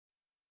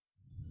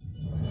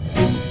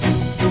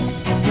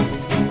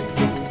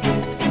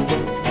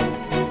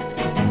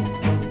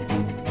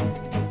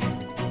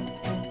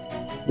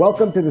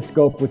Welcome to The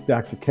Scope with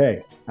Dr.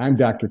 K. I'm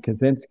Dr.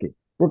 Kaczynski.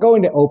 We're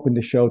going to open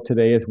the show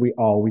today, as we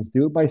always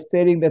do, by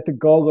stating that the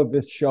goal of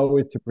this show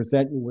is to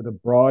present you with a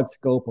broad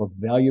scope of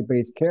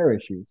value-based care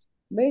issues,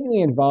 mainly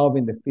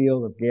involving the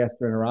field of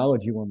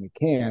gastroenterology when we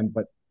can,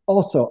 but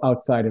also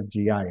outside of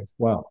GI as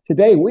well.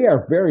 Today, we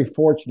are very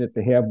fortunate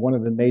to have one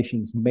of the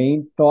nation's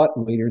main thought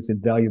leaders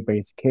in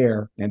value-based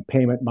care and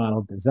payment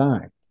model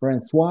design,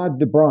 Francois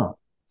de Brantes,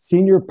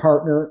 senior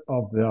partner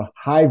of the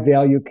High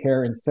Value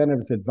Care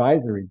Incentives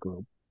Advisory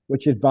Group,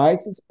 which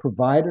advises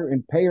provider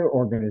and payer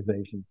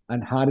organizations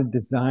on how to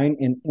design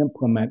and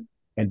implement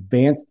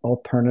advanced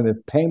alternative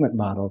payment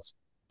models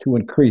to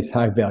increase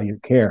high-value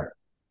care.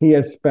 He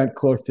has spent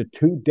close to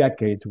 2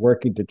 decades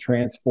working to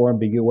transform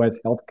the U.S.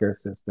 healthcare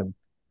system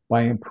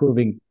by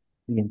improving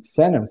the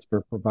incentives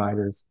for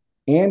providers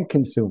and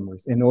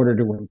consumers in order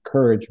to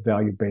encourage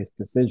value-based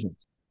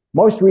decisions.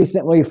 Most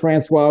recently,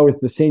 Francois was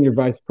the Senior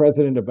Vice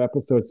President of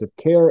Episodes of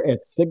Care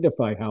at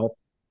Signify Health,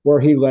 where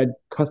he led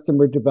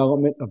customer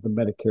development of the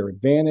Medicare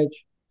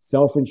Advantage,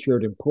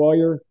 self-insured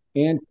employer,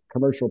 and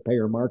commercial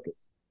payer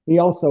markets. He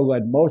also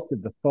led most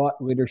of the thought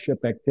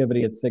leadership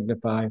activity at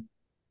Signify.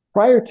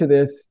 Prior to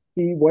this,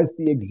 he was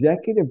the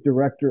executive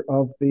director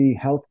of the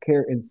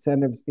Healthcare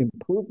Incentives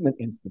Improvement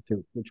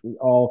Institute, which we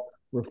all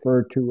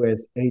refer to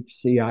as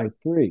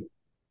HCI3.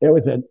 It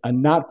was a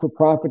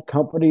not-for-profit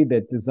company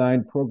that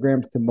designed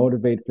programs to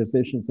motivate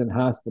physicians and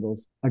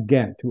hospitals,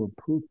 again, to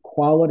improve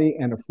quality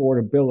and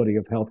affordability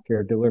of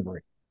healthcare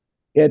delivery.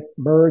 It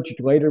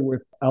merged later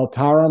with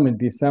Altarum in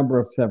December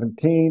of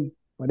 2017,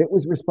 but it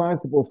was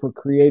responsible for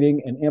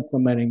creating and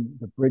implementing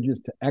the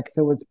Bridges to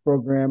Excellence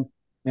program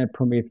and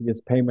Prometheus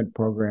payment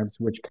programs,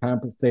 which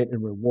compensate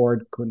and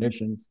reward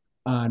clinicians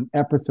on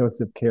episodes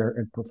of care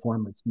and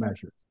performance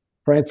measures.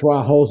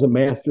 Francois holds a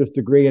master's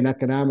degree in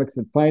economics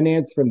and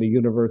finance from the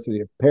University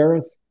of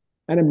Paris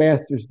and a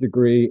master's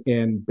degree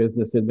in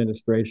business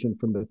administration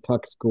from the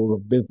Tuck School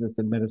of Business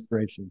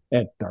Administration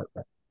at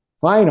Dartmouth.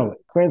 Finally,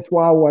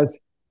 Francois was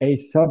a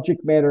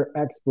subject matter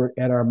expert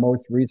at our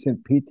most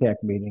recent PTAC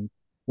meeting,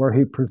 where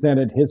he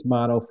presented his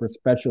model for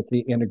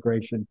specialty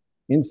integration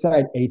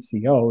inside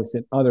ACOs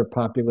and other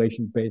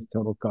population-based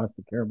total cost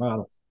of care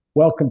models.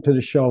 Welcome to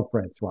the show,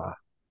 Francois.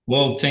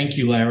 Well, thank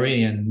you,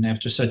 Larry. And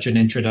after such an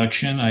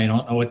introduction, I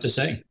don't know what to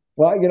say.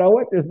 Well, you know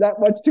what? There's not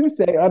much to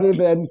say other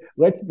than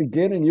let's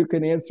begin and you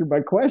can answer my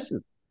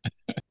question.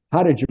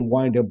 How did you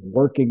wind up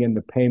working in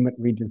the payment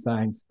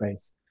redesign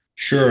space?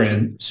 Sure.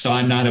 And so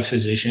I'm not a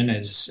physician,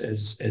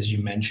 as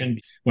you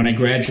mentioned. When I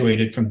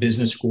graduated from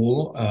business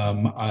school,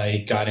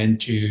 I got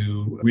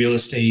into real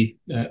estate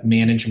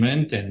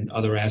management and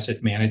other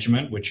asset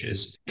management, which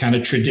is kind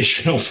of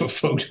traditional for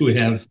folks who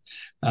have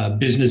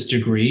business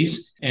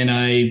degrees. And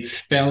I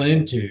fell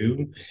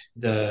into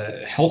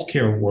the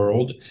healthcare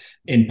world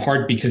in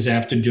part because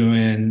after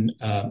doing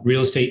real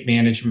estate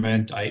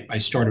management, I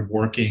started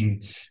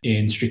working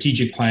in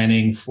strategic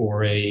planning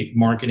for a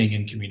marketing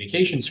and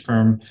communications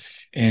firm.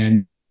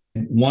 And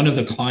one of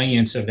the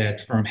clients of that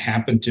firm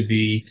happened to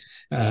be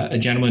a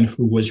gentleman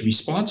who was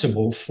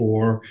responsible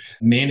for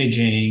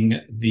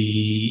managing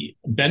the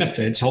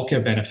benefits,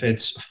 healthcare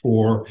benefits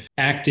for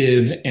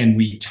active and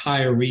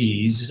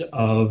retirees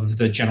of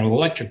the General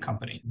Electric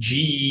company.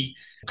 GE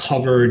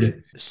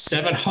covered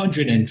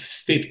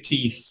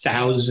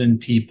 750,000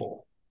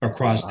 people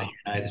across the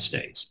United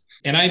States.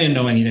 And I didn't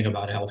know anything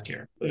about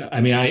healthcare.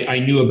 I mean, I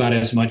knew about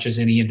as much as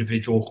any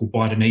individual who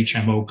bought an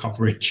HMO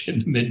coverage in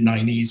the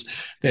mid-90s,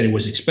 that it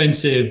was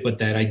expensive, but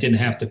that I didn't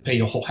have to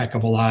pay a whole heck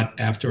of a lot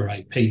after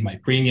I paid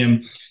my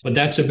premium. But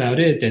that's about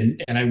it.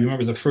 And I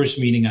remember the first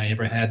meeting I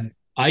ever had,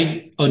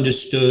 I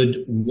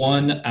understood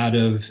 1 out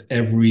of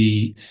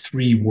every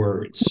 3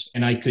 words,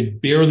 and I could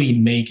barely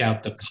make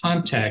out the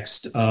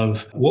context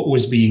of what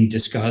was being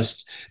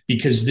discussed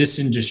because this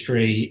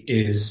industry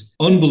is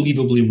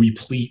unbelievably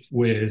replete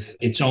with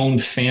its own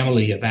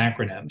family of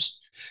acronyms.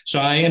 So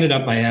I ended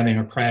up by having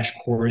a crash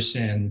course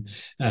in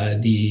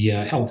the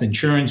health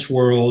insurance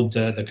world,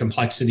 the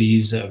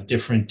complexities of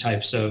different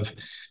types of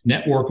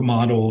network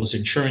models,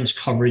 insurance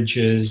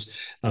coverages,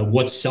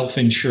 what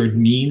self-insured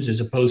means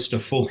as opposed to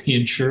fully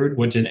insured,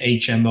 what an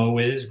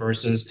HMO is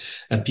versus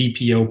a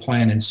PPO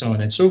plan, and so on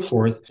and so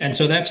forth. And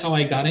so that's how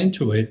I got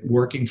into it,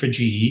 working for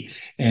GE.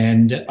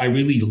 And I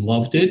really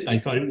loved it. I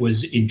thought it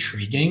was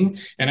intriguing.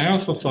 And I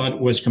also thought it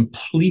was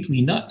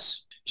completely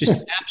nuts.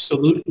 Just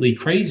absolutely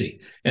crazy.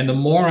 And the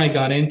more I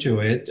got into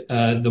it,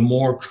 the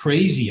more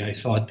crazy I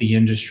thought the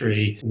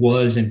industry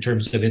was in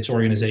terms of its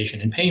organization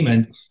and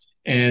payment.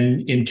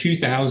 And in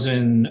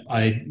 2000,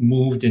 I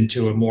moved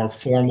into a more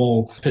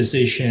formal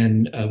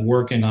position,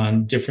 working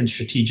on different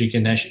strategic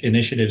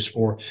initiatives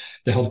for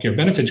the Healthcare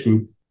Benefits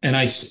Group. And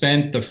I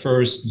spent the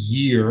first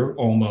year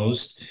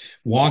almost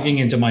walking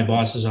into my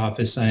boss's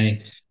office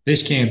saying,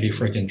 this can't be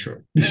freaking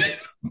true.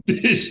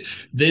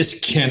 This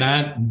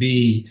cannot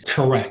be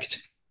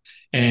correct.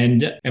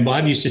 And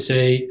Bob used to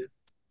say,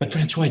 but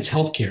Francois, it's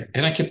healthcare.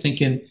 And I kept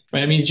thinking,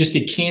 right, I mean,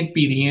 it can't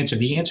be the answer.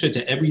 The answer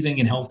to everything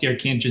in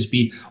healthcare can't just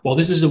be, well,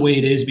 this is the way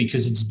it is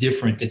because it's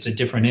different. It's a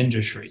different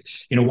industry.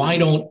 Why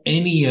don't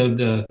any of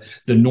the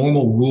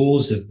normal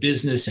rules of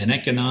business and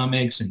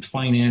economics and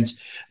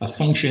finance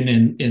function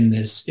in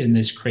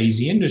this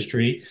crazy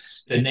industry?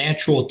 The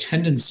natural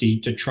tendency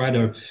to try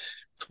to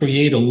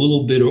create a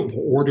little bit of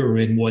order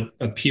in what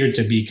appeared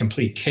to be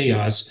complete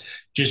chaos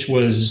just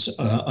was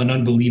an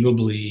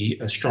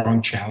unbelievably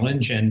strong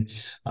challenge, and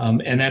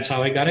that's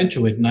how I got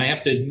into it. And I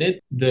have to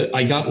admit that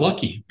I got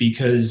lucky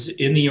because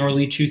in the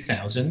early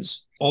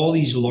 2000s, all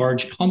these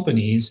large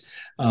companies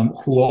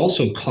who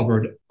also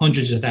covered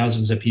hundreds of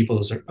thousands of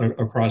people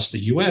across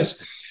the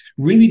U.S.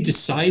 really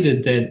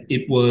decided that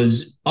it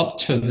was up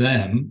to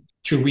them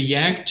to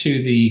react to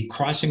the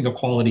Crossing the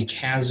Quality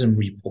Chasm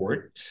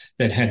report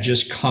that had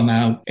just come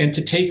out and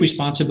to take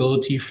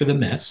responsibility for the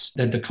mess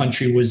that the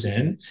country was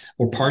in,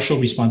 or partial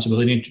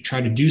responsibility, and to try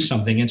to do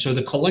something. And so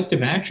the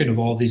collective action of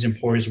all these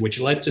employers,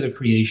 which led to the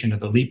creation of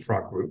the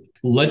Leapfrog Group,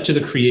 led to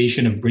the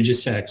creation of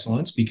Bridges to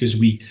Excellence, because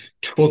we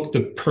took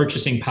the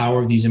purchasing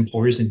power of these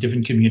employers in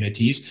different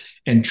communities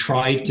and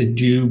tried to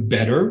do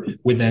better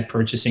with that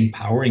purchasing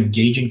power,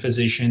 engaging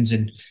physicians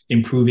and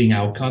improving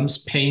outcomes,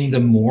 paying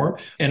them more,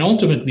 and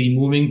ultimately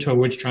moving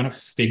towards trying to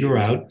figure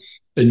out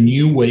a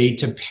new way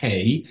to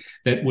pay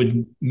that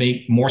would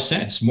make more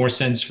sense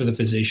for the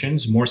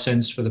physicians, more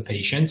sense for the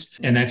patients.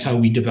 And that's how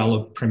we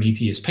developed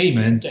Prometheus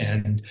Payment.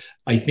 And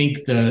I think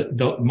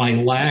my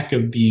lack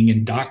of being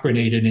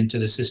indoctrinated into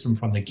the system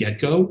from the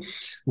get-go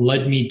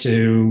led me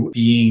to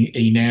being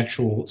a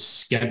natural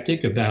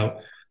skeptic about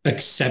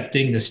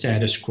accepting the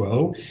status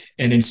quo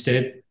and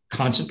instead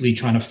constantly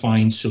trying to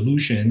find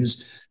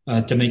solutions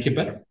to make it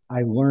better.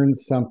 I learned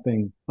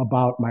something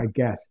about my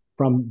guest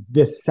from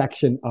this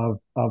section of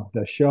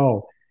the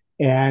show.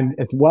 And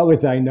as well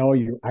as I know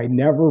you, I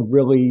never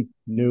really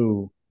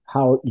knew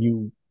how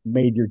you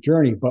made your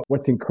journey. But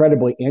what's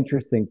incredibly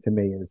interesting to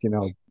me is,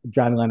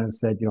 John Lennon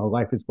said,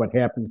 life is what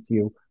happens to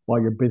you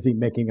while you're busy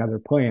making other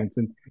plans.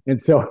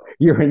 And so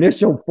your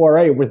initial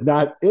foray was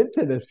not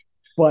into this,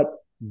 but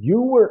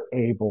you were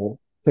able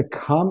to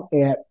come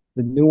at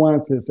the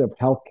nuances of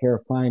healthcare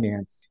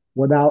finance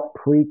without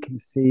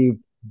preconceived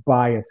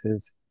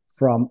biases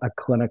from a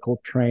clinical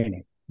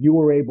training. You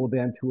were able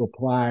then to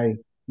apply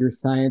your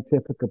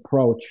scientific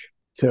approach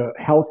to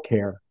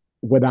healthcare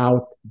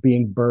without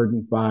being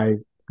burdened by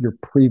your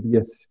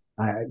previous,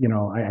 I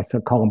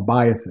call them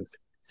biases.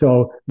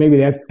 So maybe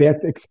that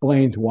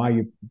explains why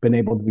you've been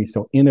able to be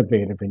so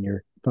innovative in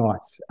your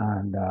thoughts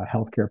on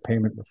healthcare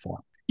payment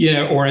reform.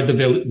 Yeah, or at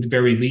the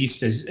very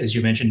least, as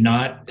you mentioned,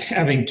 not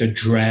having to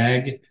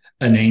drag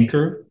an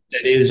anchor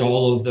that is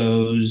all of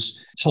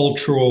those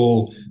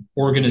cultural,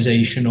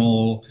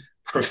 organizational,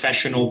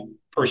 professional,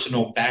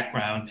 personal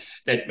background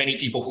that many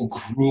people who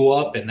grew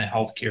up in the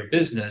healthcare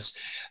business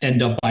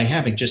end up by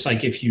having. Just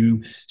like if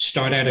you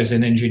start out as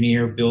an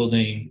engineer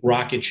building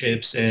rocket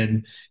ships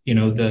in the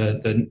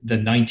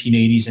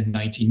 1980s and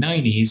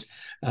 1990s,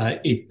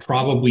 it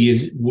probably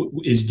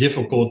is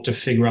difficult to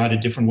figure out a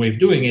different way of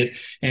doing it,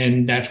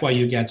 and that's why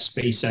you got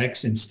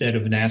SpaceX instead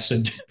of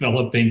NASA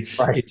developing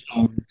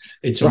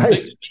its own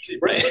thing.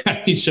 Right.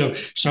 I mean, so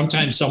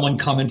sometimes someone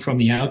coming from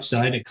the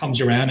outside, it comes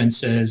around and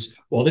says,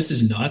 "Well, this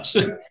is nuts,"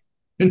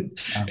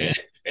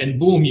 and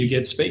boom, you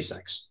get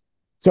SpaceX.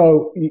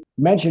 So you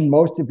mentioned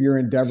most of your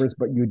endeavors,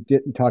 but you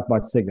didn't talk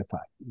about Signify.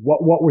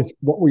 What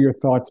were your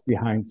thoughts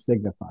behind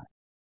Signify?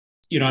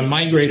 I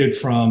migrated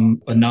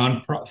from a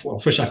non-profit. Well,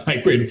 first, I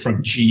migrated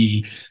from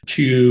GE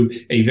to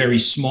a very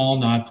small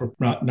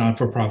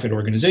not-for-profit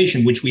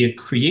organization, which we had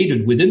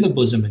created within the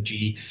bosom of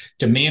GE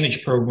to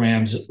manage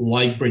programs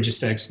like Bridges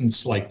to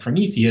Excellence, like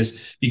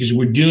Prometheus, because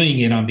we're doing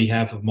it on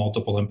behalf of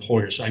multiple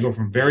employers. So I go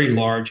from very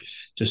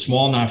large to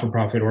small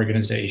not-for-profit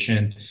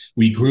organization.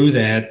 We grew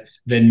that,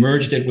 then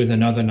merged it with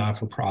another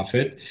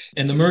not-for-profit,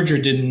 and the merger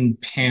didn't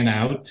pan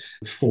out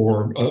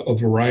for a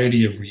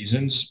variety of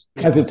reasons.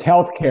 Because it's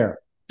healthcare.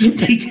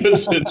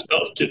 Because it's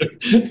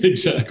healthcare.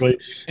 Exactly.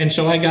 And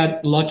so I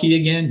got lucky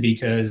again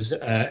because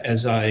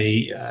as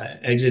I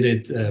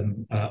exited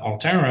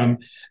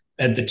Alterum,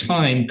 at the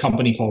time,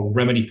 company called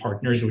Remedy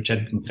Partners, which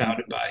had been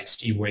founded by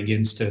Steve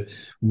Wiggins to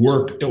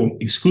work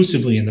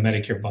exclusively in the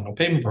Medicare Bundle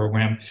Payment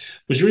Program,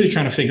 was really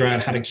trying to figure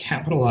out how to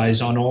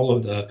capitalize on all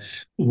of the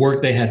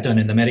work they had done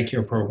in the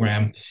Medicare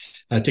program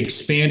to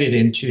expand it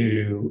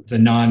into the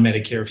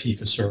non-Medicare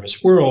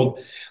fee-for-service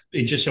world.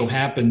 It just so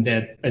happened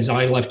that as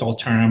I left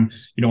Alterum,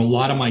 a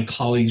lot of my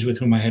colleagues with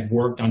whom I had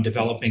worked on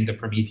developing the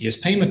Prometheus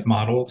payment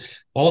model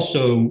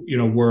also,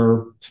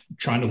 were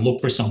trying to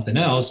look for something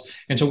else.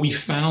 And so we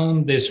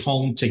found this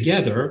home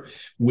together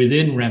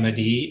within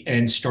Remedy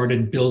and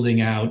started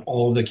building out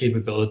all the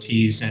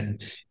capabilities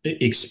and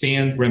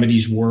expand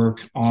Remedy's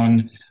work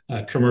on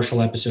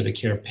commercial episodic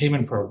care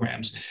payment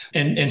programs.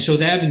 And so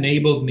that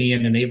enabled me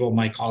and enabled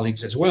my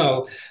colleagues as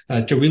well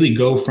to really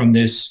go from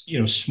this,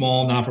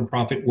 small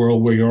not-for-profit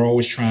world where you're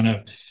always trying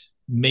to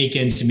make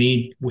ends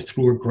meet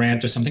through a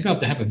grant or something up,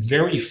 to have a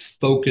very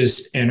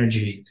focused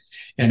energy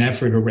an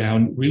effort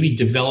around really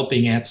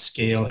developing at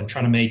scale and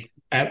trying to make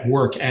at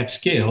work at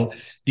scale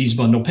these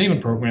bundle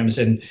payment programs.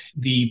 And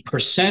the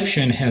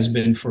perception has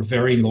been for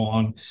very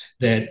long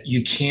that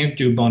you can't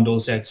do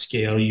bundles at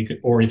scale.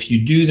 Or if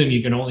you do them,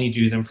 you can only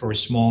do them for a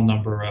small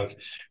number of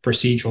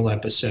procedural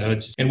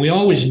episodes. And we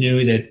always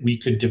knew that we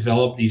could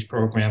develop these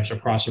programs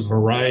across a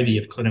variety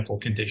of clinical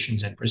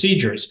conditions and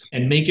procedures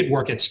and make it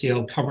work at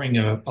scale, covering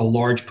a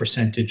large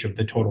percentage of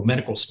the total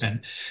medical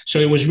spend. So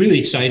it was really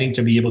exciting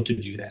to be able to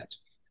do that.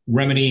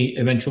 Remedy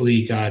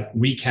eventually got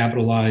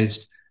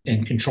recapitalized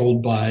and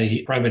controlled by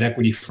a private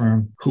equity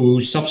firm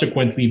who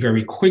subsequently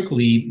very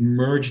quickly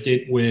merged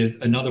it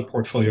with another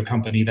portfolio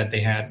company that they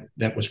had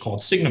that was called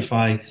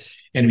Signify,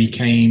 and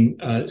became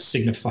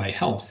Signify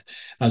Health.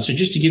 So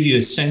just to give you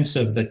a sense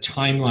of the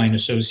timeline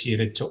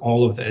associated to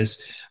all of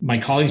this, my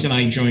colleagues and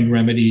I joined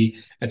Remedy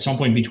at some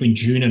point between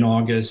June and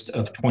August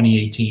of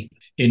 2018.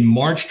 In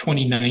March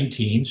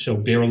 2019, so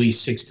barely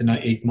 6 to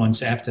 8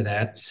 months after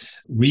that,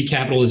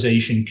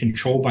 recapitalization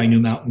controlled by New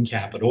Mountain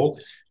Capital,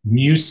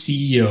 new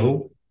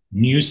CEO,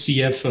 new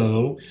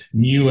CFO,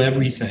 new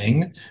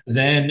everything.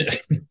 Then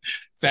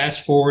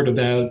fast forward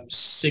about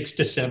 6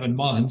 to 7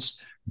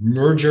 months,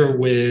 merger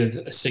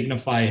with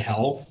Signify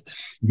Health,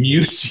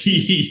 new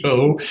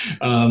CEO,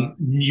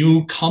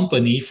 new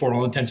company for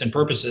all intents and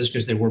purposes,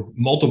 because there were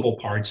multiple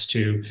parts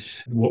to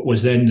what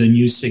was then the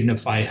new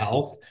Signify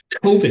Health.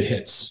 COVID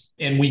hits.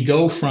 And we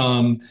go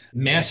from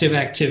massive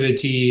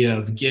activity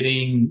of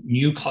getting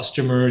new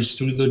customers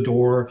through the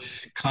door,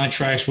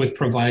 contracts with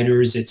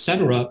providers, et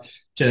cetera,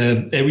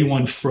 to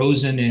everyone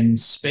frozen in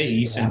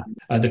space. Yeah.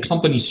 And the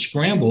company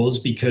scrambles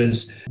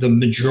because the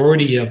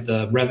majority of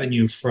the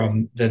revenue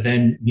from the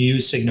then new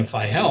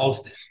Signify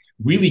Health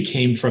really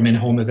came from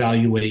in-home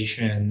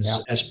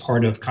evaluations as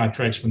part of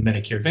contracts with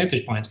Medicare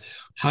Advantage plans.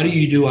 How do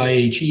you do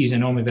IHEs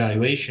and home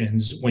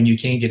evaluations when you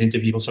can't get into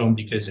people's home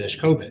because there's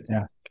COVID?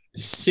 Yeah.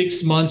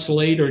 6 months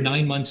later,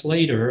 9 months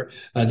later,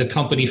 the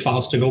company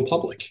files to go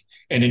public.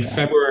 And in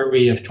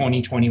February of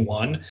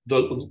 2021,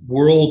 the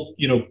world,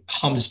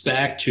 comes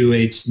back to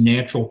its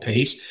natural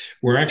pace.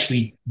 We're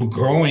actually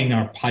growing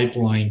our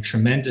pipeline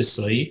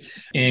tremendously.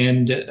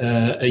 And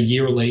a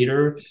year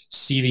later,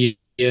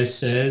 CVS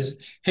says,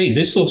 hey,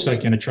 this looks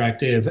like an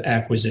attractive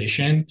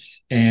acquisition.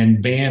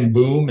 And bam,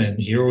 boom, and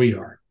here we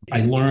are.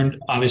 I learned,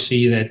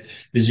 obviously, that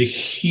there's a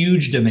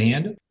huge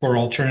demand for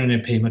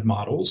alternative payment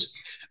models.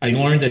 I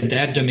learned that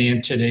that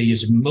demand today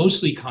is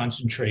mostly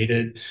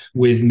concentrated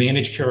with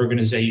managed care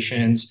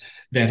organizations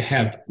that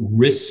have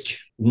risk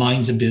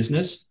lines of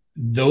business.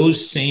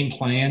 Those same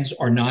plans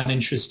are not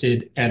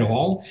interested at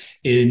all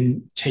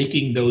in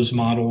taking those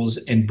models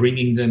and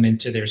bringing them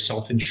into their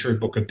self-insured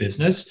book of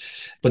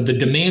business. But the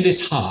demand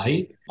is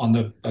high on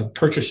the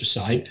purchaser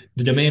side.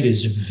 The demand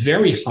is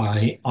very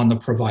high on the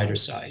provider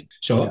side.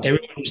 So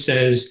everyone who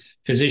says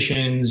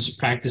physicians,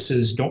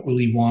 practices don't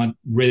really want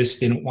risk,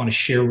 they don't want to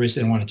share risk,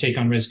 they don't want to take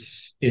on risk,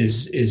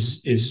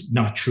 is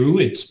not true.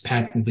 It's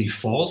patently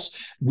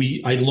false.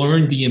 I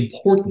learned the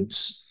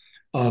importance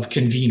of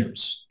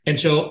conveners. And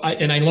so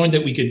I learned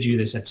that we could do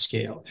this at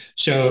scale.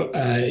 So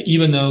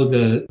even though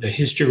the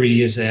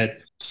history is that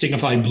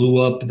Signify blew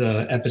up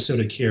the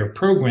episodic care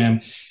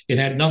program, it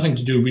had nothing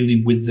to do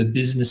really with the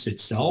business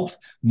itself,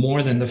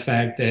 more than the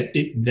fact that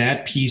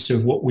that piece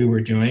of what we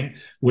were doing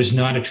was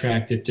not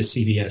attractive to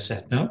CVS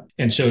Aetna.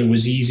 And so it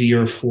was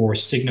easier for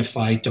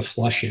Signify to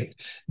flush it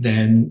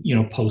than,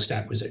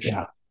 post-acquisition.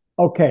 Yeah.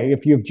 Okay.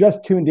 If you've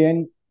just tuned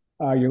in,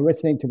 you're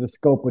listening to The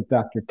Scope with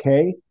Dr.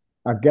 K.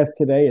 Our guest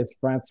today is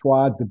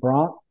Francois de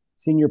Brantes,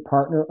 Senior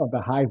Partner of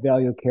the High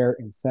Value Care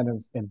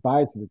Incentives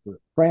Advisory Group.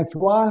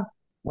 Francois,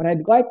 what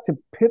I'd like to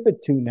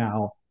pivot to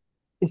now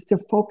is to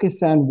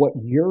focus on what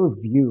your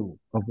view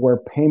of where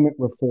payment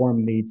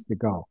reform needs to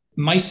go.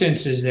 My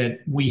sense is that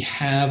we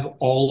have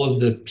all of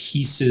the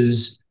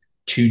pieces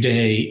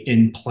today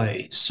in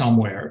play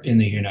somewhere in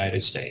the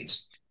United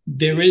States.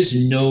 There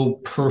is no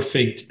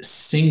perfect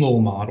single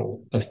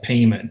model of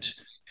payment.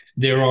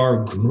 There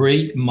are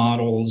great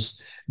models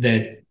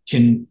that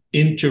can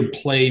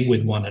interplay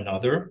with one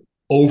another,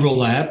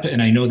 overlap,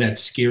 and I know that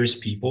scares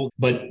people,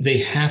 but they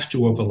have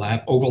to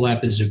overlap.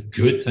 Overlap is a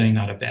good thing,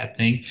 not a bad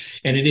thing.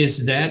 And it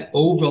is that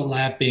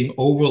overlapping,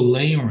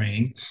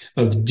 overlayering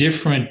of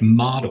different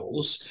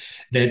models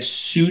that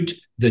suit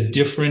the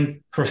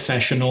different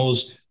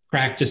professionals,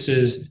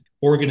 practices,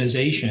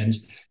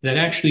 organizations that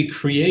actually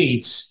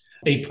creates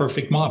a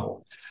perfect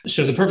model.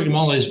 So the perfect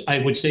model is, I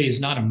would say,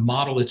 is not a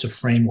model, it's a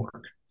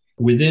framework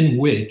within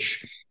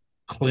which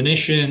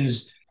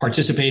clinicians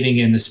participating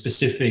in the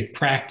specific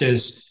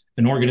practice,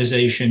 an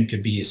organization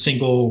could be a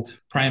single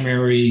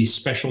primary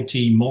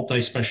specialty,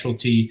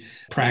 multi-specialty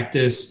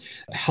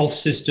practice, health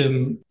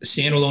system,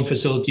 standalone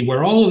facility,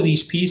 where all of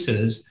these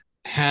pieces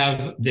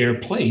have their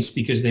place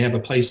because they have a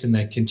place in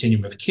that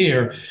continuum of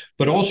care,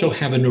 but also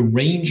have an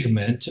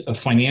arrangement, a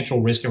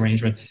financial risk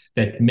arrangement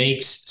that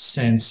makes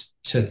sense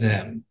to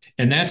them.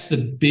 And that's the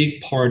big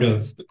part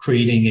of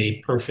creating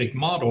a perfect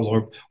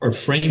model or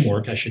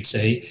framework, I should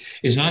say,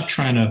 is not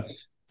trying to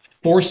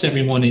force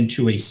everyone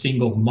into a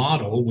single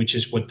model, which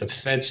is what the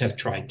feds have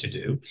tried to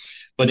do,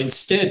 but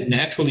instead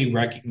naturally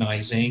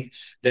recognizing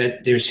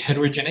that there's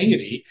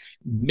heterogeneity,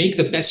 make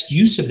the best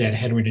use of that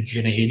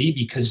heterogeneity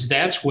because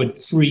that's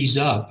what frees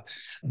up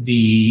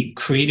the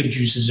creative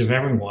juices of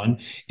everyone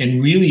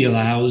and really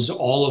allows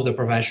all of the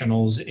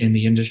professionals in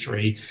the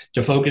industry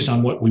to focus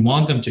on what we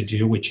want them to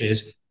do, which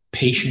is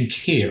patient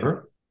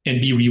care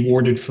and be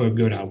rewarded for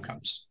good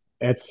outcomes.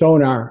 At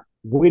Sonar,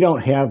 we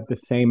don't have the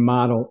same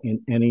model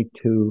in any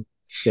two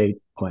state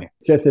plans.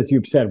 Just as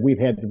you've said, we've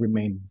had to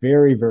remain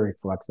very, very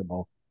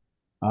flexible.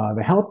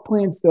 The health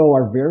plans, though,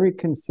 are very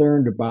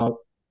concerned about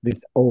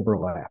this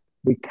overlap.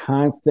 We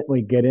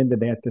constantly get into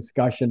that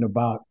discussion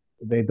about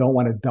they don't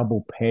want to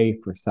double pay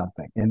for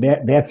something. And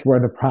that's where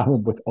the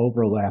problem with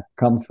overlap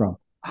comes from.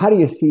 How do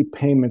you see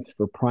payments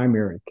for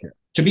primary care?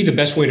 To me, the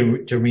best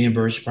way to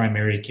reimburse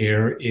primary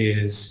care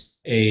is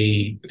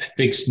a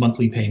fixed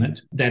monthly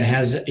payment that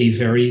has a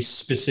very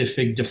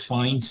specific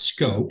defined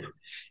scope.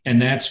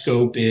 And that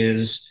scope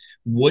is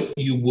what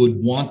you would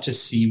want to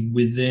see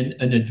within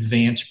an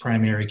advanced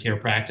primary care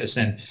practice.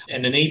 And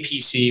an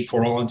APC,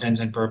 for all intents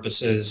and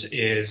purposes,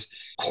 is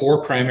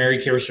core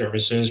primary care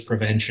services,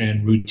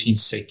 prevention, routine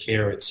sick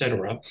care, et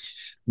cetera,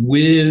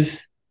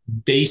 with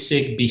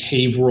basic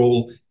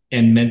behavioral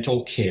and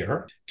mental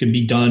care. Can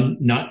be done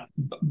not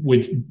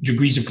with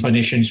degrees of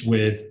clinicians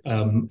with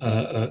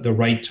the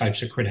right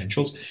types of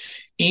credentials,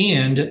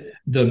 and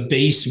the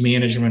base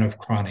management of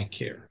chronic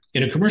care.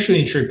 In a commercially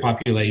insured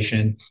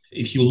population,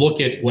 if you look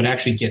at what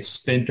actually gets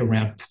spent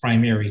around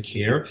primary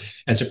care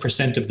as a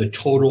percent of the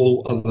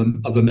total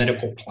of a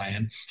medical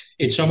plan,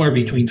 it's somewhere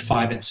between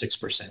 5 and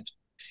 6%.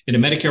 In a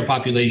Medicare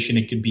population,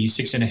 it could be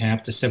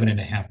 6.5% to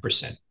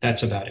 7.5%.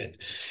 That's about it.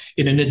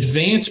 In an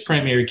advanced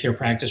primary care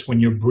practice,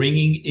 when you're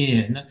bringing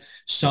in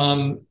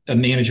some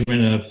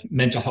management of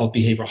mental health,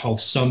 behavioral health,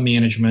 some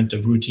management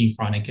of routine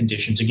chronic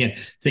conditions, again,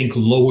 think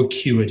low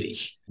acuity,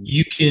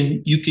 you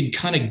can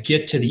kind of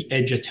get to the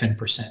edge of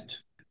 10%.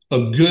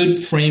 A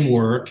good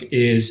framework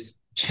is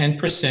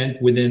 10%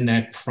 within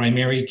that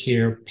primary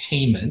care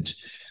payment,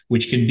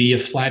 which can be a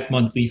flat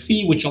monthly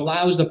fee, which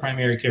allows the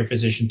primary care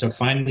physician to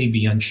finally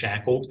be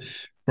unshackled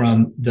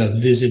from the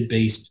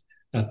visit-based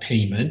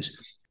payment,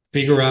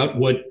 figure out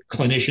what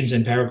clinicians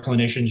and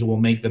paraclinicians will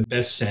make the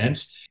best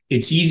sense.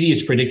 It's easy,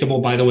 it's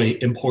predictable. By the way,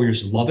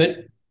 employers love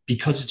it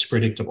because it's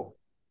predictable.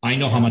 I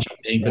know how much I'm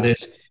paying for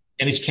this,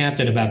 and it's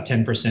capped at about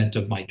 10%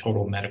 of my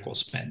total medical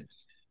spend.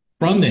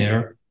 From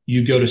there,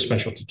 you go to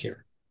specialty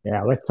care.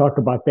 Yeah, let's talk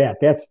about that.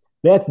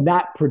 That's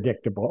not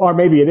predictable, or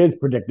maybe it is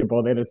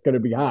predictable that it's going to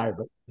be high.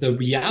 But the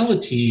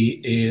reality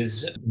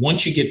is,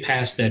 once you get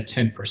past that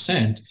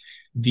 10%,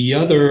 the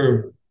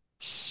other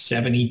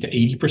 70 to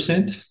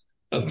 80%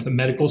 of the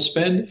medical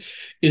spend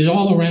is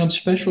all around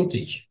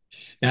specialty.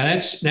 Now,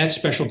 that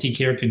specialty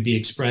care can be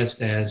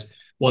expressed as,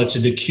 well, it's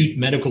an acute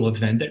medical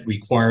event that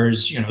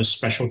requires,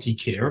 specialty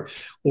care,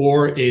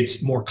 or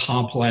it's more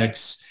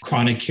complex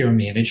chronic care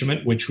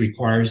management, which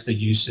requires the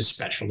use of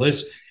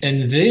specialists.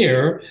 And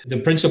there, the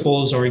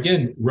principles are,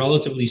 again,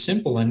 relatively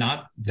simple and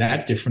not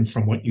that different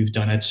from what you've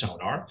done at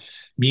Sonar,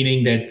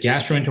 meaning that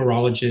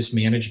gastroenterologists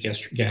manage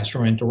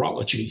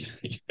gastroenterology.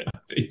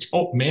 They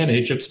don't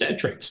manage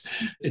obstetrics.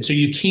 And so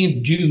you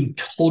can't do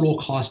total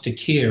cost of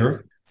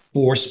care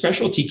for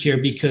specialty care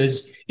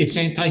because it's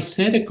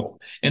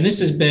antithetical. And this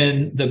has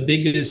been the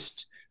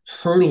biggest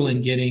hurdle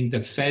in getting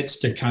the feds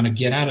to kind of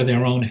get out of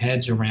their own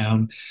heads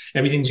around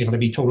everything's going to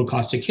be total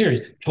cost of care.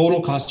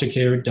 Total cost of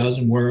care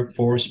doesn't work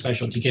for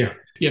specialty care.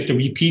 You have to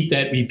repeat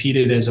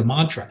it as a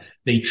mantra.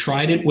 They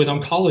tried it with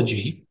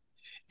oncology,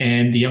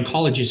 and the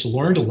oncologists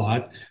learned a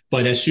lot.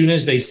 But as soon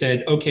as they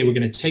said, okay, we're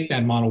going to take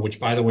that model, which,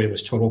 by the way,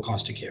 was total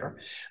cost of care,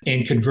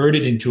 and convert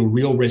it into a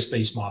real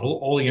risk-based model,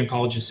 all the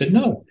oncologists said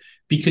no,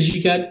 because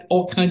you got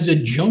all kinds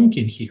of junk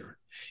in here.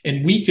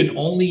 And we can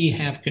only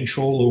have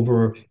control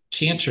over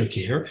cancer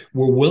care.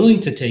 We're willing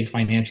to take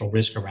financial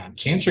risk around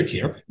cancer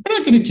care. We're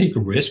not going to take a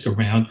risk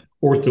around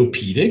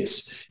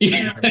orthopedics.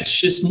 That's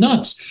just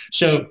nuts.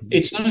 So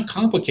it's not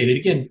complicated.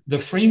 Again, the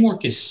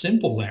framework is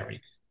simple,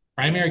 Larry.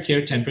 Primary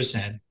care,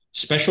 10%.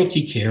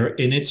 Specialty care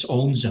in its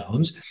own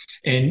zones,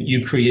 and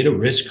you create a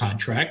risk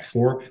contract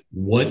for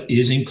what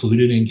is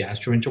included in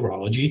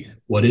gastroenterology,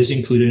 what is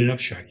included in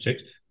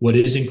obstetrics, what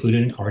is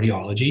included in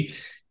cardiology.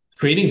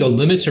 Creating the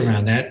limits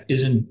around that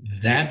isn't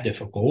that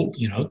difficult,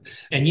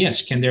 And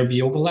yes, can there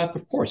be overlap?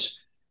 Of course,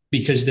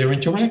 because there are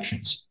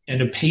interactions.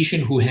 And a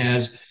patient who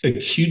has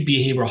acute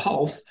behavioral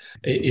health,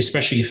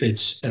 especially if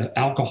it's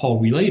alcohol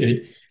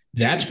related,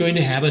 that's going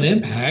to have an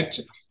impact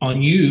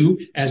on you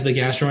as the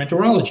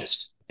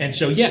gastroenterologist. And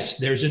so, yes,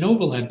 there's an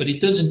overlap, but it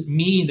doesn't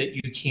mean that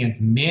you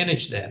can't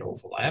manage that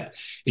overlap.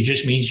 It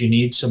just means you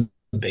need some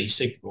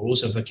basic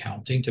rules of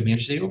accounting to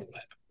manage the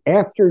overlap.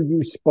 After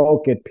you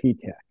spoke at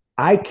PTAC,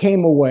 I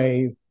came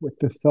away with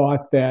the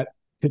thought that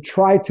to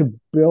try to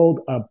build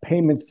a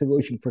payment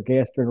solution for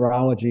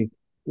gastroenterology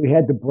we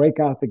had to break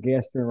out the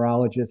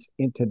gastroenterologists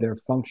into their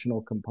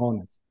functional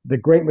components. The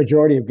great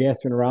majority of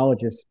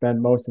gastroenterologists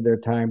spend most of their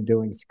time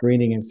doing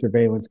screening and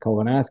surveillance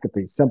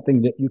colonoscopies,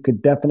 something that you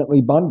could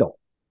definitely bundle.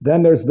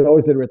 Then there's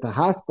those that are at the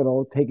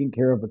hospital taking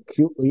care of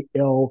acutely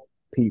ill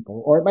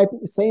people, or it might be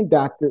the same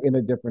doctor in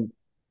a different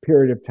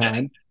period of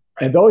time.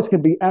 And those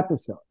can be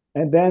episodes.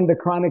 And then the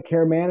chronic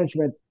care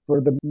management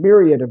for the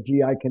myriad of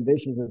GI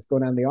conditions that's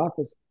going on in the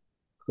office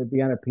could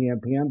be on a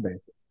PMPM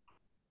basis.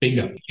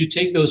 Bingo. You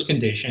take those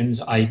conditions,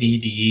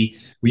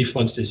 IBD,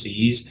 reflux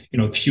disease,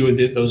 a few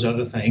of those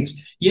other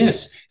things.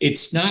 Yes,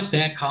 it's not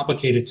that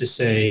complicated to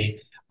say,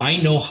 I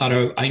know how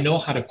to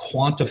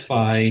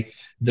quantify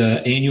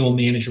the annual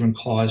management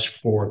cost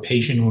for a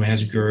patient who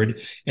has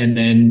GERD and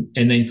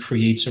then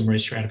create some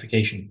risk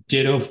stratification.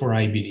 Ditto for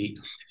IBD.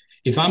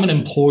 If I'm an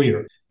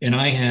employer and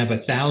I have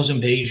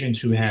 1,000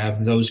 patients who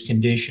have those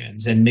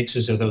conditions and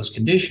mixes of those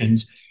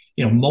conditions,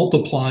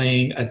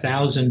 multiplying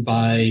 1,000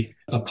 by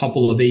a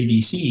couple of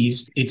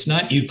ABCs, it's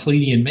not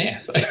Euclidean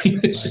math.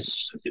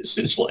 This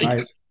is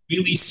like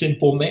really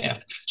simple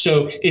math.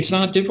 So it's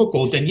not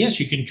difficult. And yes,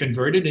 you can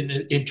convert it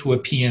into a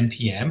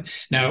PMPM.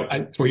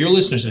 Now, for your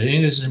listeners, I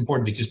think this is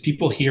important because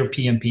people hear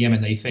PMPM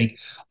and they think,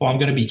 oh, I'm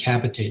going to be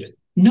capitated.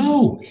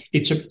 No,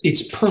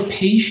 it's per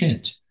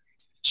patient.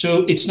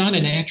 So it's not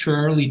an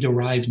actuarially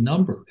derived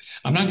number.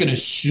 I'm not going to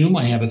assume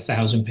I have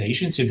 1,000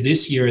 patients. If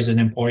this year as an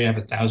employer I have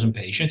 1,000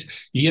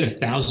 patients, you get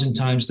 1,000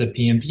 times the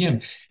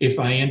PMPM. If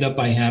I end up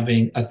by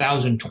having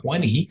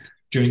 1,020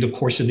 during the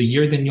course of the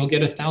year, then you'll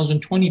get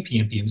 1,020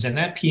 PMPMs. And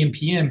that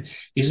PMPM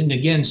isn't,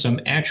 again, some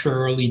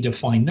actuarially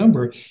defined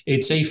number.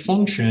 It's a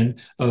function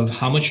of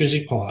how much does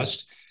it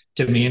cost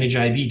to manage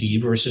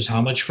IBD versus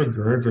how much for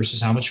GERD versus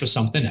how much for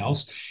something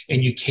else,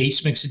 and you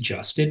case mix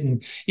adjust it.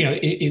 And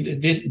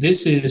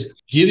this is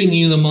giving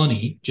you the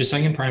money, just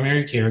like in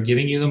primary care,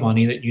 giving you the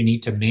money that you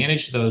need to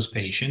manage those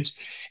patients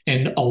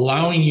and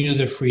allowing you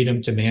the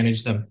freedom to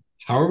manage them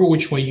however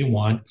which way you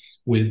want,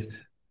 with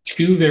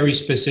two very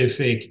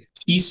specific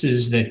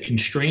pieces that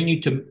constrain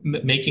you to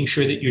making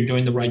sure that you're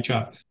doing the right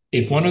job.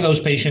 If one of those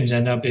patients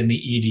end up in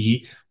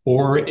the ED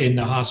or in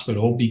the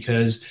hospital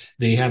because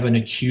they have an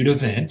acute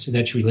event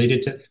that's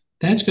related to,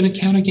 that's going to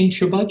count against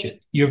your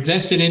budget. Your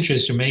vested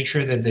interest to make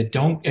sure that they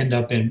don't end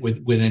up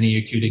with any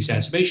acute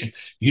exacerbation.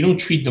 You don't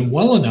treat them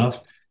well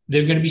enough,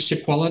 they're going to be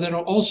sequelae that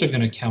are also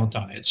going to count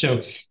on it.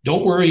 So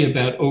don't worry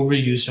about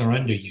overuse or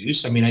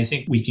underuse. I mean, I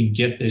think we can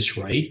get this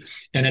right.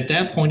 And at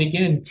that point,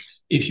 again,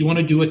 if you want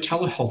to do a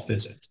telehealth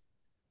visit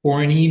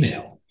or an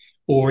email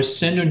or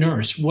send a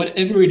nurse,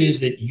 whatever it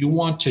is that you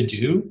want to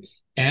do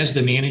as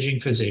the managing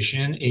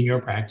physician in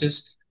your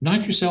practice,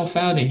 knock yourself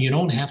out and you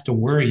don't have to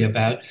worry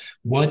about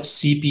what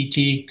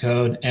CPT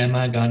code am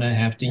I going to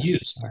have to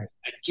use. All right.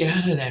 Get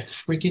out of that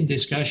freaking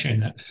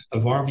discussion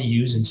of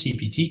RVUs and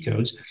CPT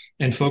codes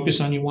and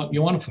focus on what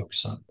you want to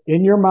focus on.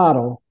 In your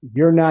model,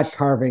 you're not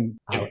carving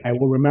out. I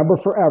will remember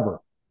forever,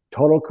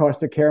 total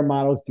cost of care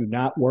models do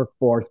not work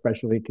for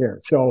specialty care.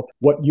 So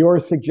what you're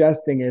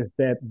suggesting is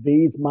that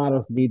these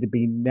models need to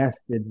be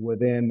nested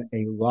within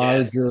a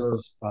larger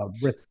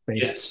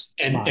risk-based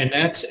model. And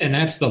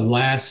that's the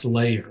last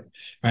layer,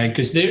 right?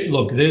 Because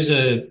there's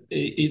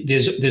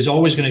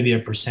always going to be a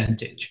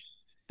percentage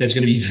that's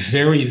going to be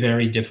very,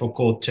 very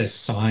difficult to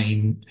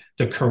assign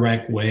the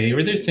correct way,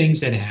 or there are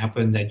things that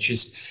happen that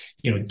just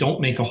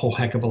don't make a whole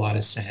heck of a lot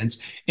of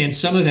sense. And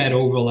some of that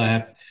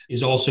overlap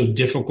is also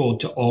difficult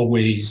to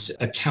always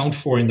account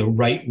for in the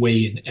right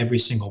way in every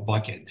single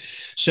bucket.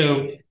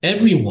 So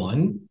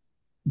everyone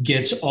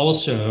gets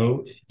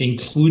also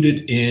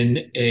included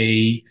in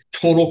a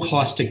total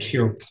cost of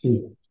care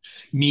pool,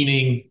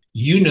 meaning,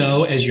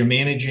 as you're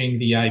managing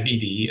the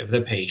IBD of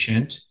the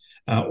patient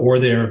or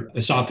their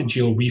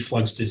esophageal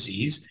reflux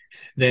disease,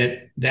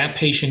 that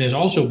patient is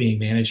also being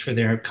managed for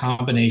their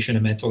combination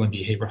of mental and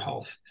behavioral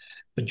health.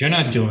 But you're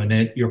not doing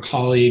it. Your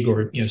colleague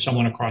or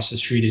someone across the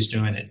street is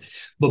doing it.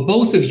 But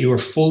both of you are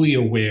fully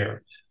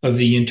aware of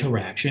the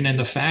interaction and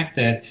the fact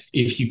that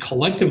if you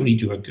collectively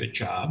do a good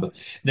job,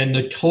 then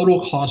the total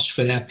cost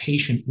for that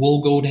patient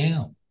will go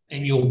down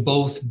and you'll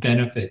both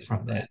benefit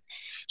from that.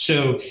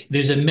 So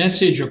there's a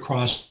message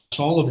across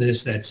all of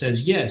this that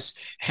says, yes,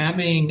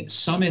 having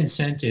some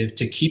incentive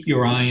to keep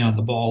your eye on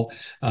the ball,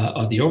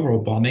 of the overall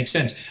ball, makes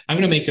sense. I'm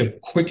going to make a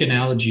quick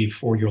analogy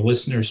for your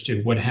listeners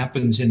to what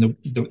happens in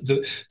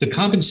the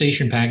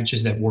compensation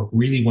packages that work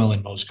really well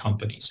in most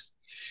companies.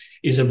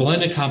 Is a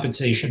blended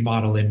compensation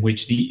model in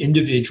which the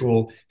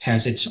individual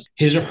has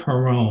his or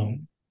her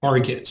own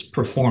targets,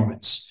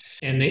 performance.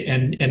 And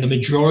the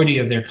majority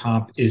of their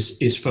comp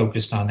is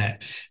focused on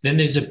that. Then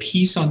there's a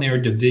piece on their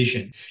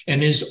division,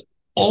 and there's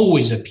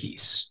always a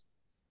piece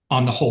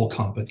on the whole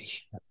company.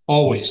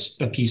 always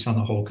a piece on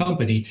the whole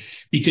company,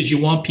 because you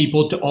want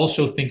people to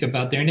also think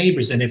about their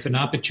neighbors. And if an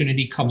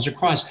opportunity comes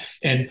across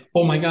and,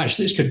 oh my gosh,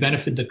 this could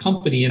benefit the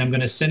company, and I'm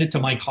going to send it to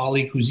my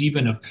colleague who's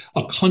even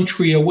a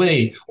country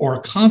away or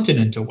a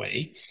continent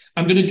away,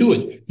 I'm going to do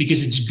it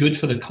because it's good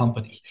for the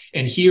company.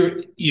 And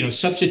here,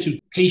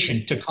 substitute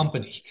patient to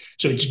company.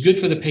 So it's good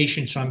for the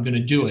patient, so I'm going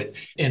to do it.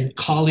 And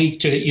colleague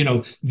to,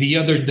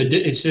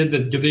 instead of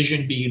the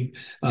division being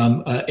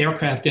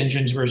aircraft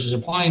engines versus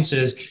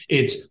appliances,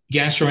 it's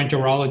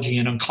gastroenterology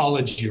and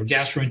oncology, or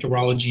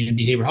gastroenterology and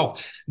behavioral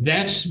health.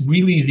 That's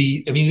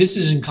really this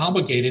isn't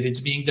complicated. It's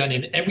being done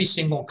in every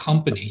single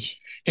company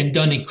and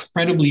done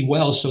incredibly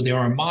well. So there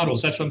are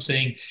models. That's what I'm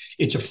saying.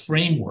 It's a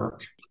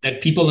framework that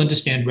people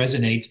understand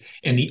resonates.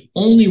 And the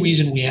only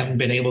reason we haven't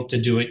been able to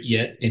do it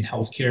yet in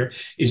healthcare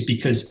is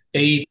because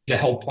the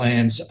health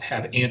plans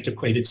have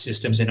antiquated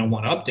systems. They don't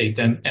want to update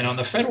them. And on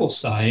the federal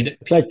side,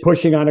 it's like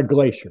pushing on a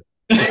glacier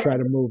to try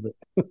to move it.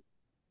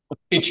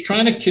 It's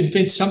trying to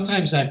convince.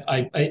 Sometimes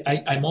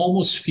I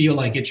almost feel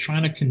like it's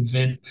trying to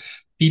convince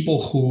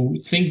people who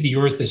think the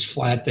earth is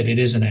flat that it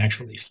isn't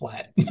actually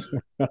flat.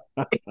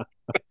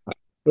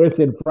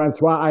 Listen,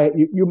 Francois,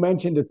 you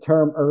mentioned a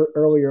term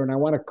earlier, and I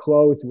want to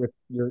close with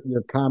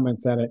your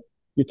comments on it.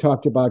 You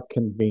talked about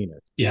conveners.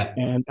 Yeah.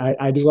 And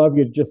I'd love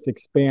you to just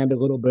expand a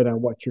little bit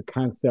on what your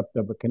concept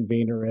of a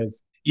convener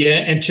is. Yeah,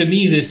 and to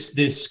me, this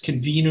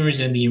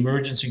conveners and the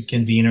emergence of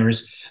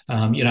conveners,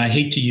 I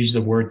hate to use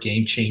the word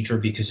game changer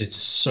because it's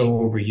so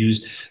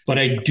overused, but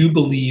I do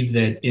believe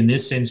that in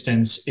this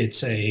instance,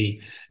 it's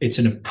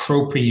an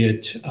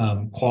appropriate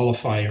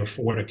qualifier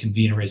for what a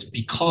convener is,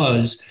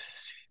 because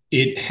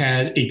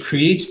it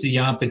creates the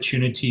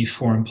opportunity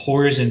for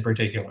employers in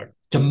particular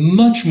to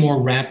much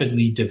more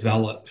rapidly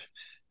develop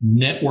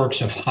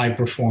networks of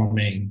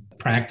high-performing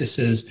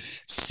practices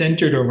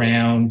centered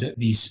around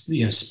these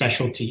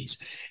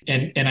specialties.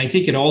 And I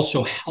think it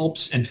also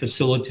helps and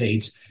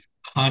facilitates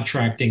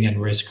contracting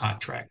and risk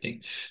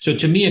contracting. So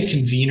to me, a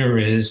convener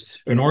is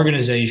an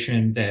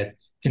organization that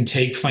can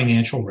take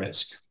financial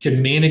risk,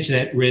 can manage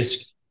that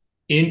risk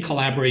in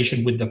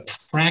collaboration with the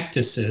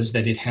practices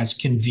that it has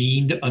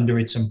convened under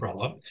its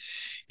umbrella.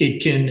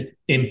 It can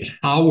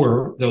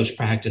empower those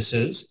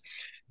practices,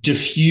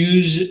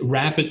 diffuse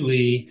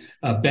rapidly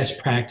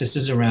best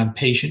practices around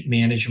patient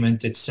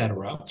management, et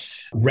cetera,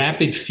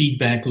 rapid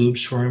feedback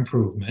loops for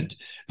improvement,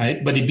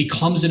 right? But it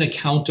becomes an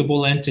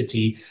accountable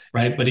entity,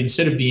 right? But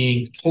instead of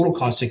being total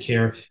cost of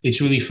care,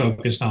 it's really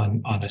focused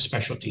on a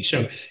specialty.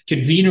 So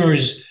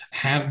conveners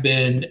have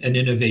been an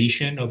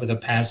innovation over the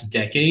past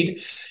decade,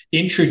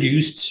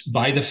 introduced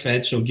by the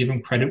Fed, so give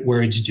them credit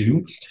where it's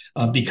due,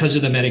 because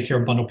of the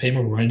Medicare bundle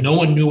payment program. No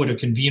one knew what a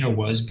convener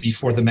was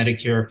before the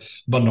Medicare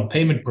bundle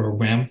payment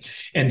program.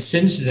 And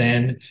since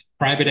then,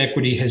 private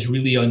equity has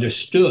really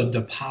understood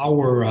the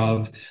power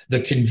of the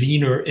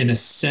convener in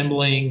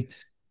assembling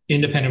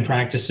independent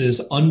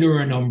practices under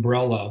an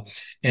umbrella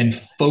and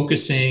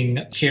focusing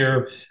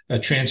care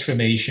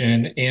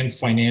transformation and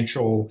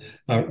financial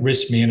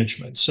risk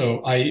management.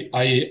 So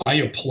I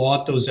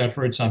applaud those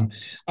efforts.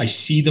 I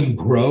see them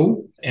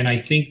grow, and I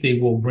think they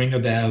will bring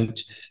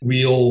about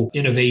real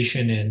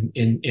innovation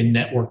in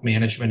network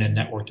management and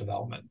network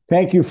development.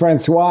 Thank you,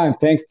 Francois, and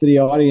thanks to the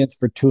audience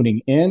for tuning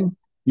in.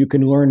 You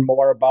can learn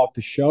more about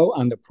the show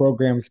on the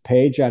program's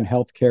page on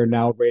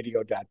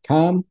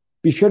healthcarenowradio.com.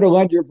 Be sure to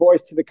lend your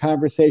voice to the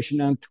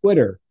conversation on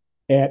Twitter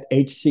at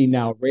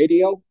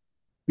HCNowRadio.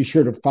 Be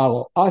sure to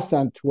follow us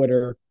on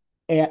Twitter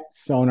at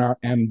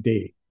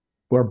SonarMD.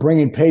 We're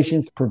bringing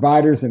patients,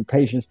 providers, and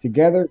patients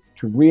together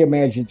to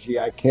reimagine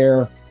GI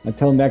care.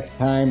 Until next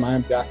time,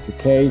 I'm Dr.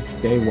 K.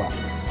 Stay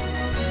well.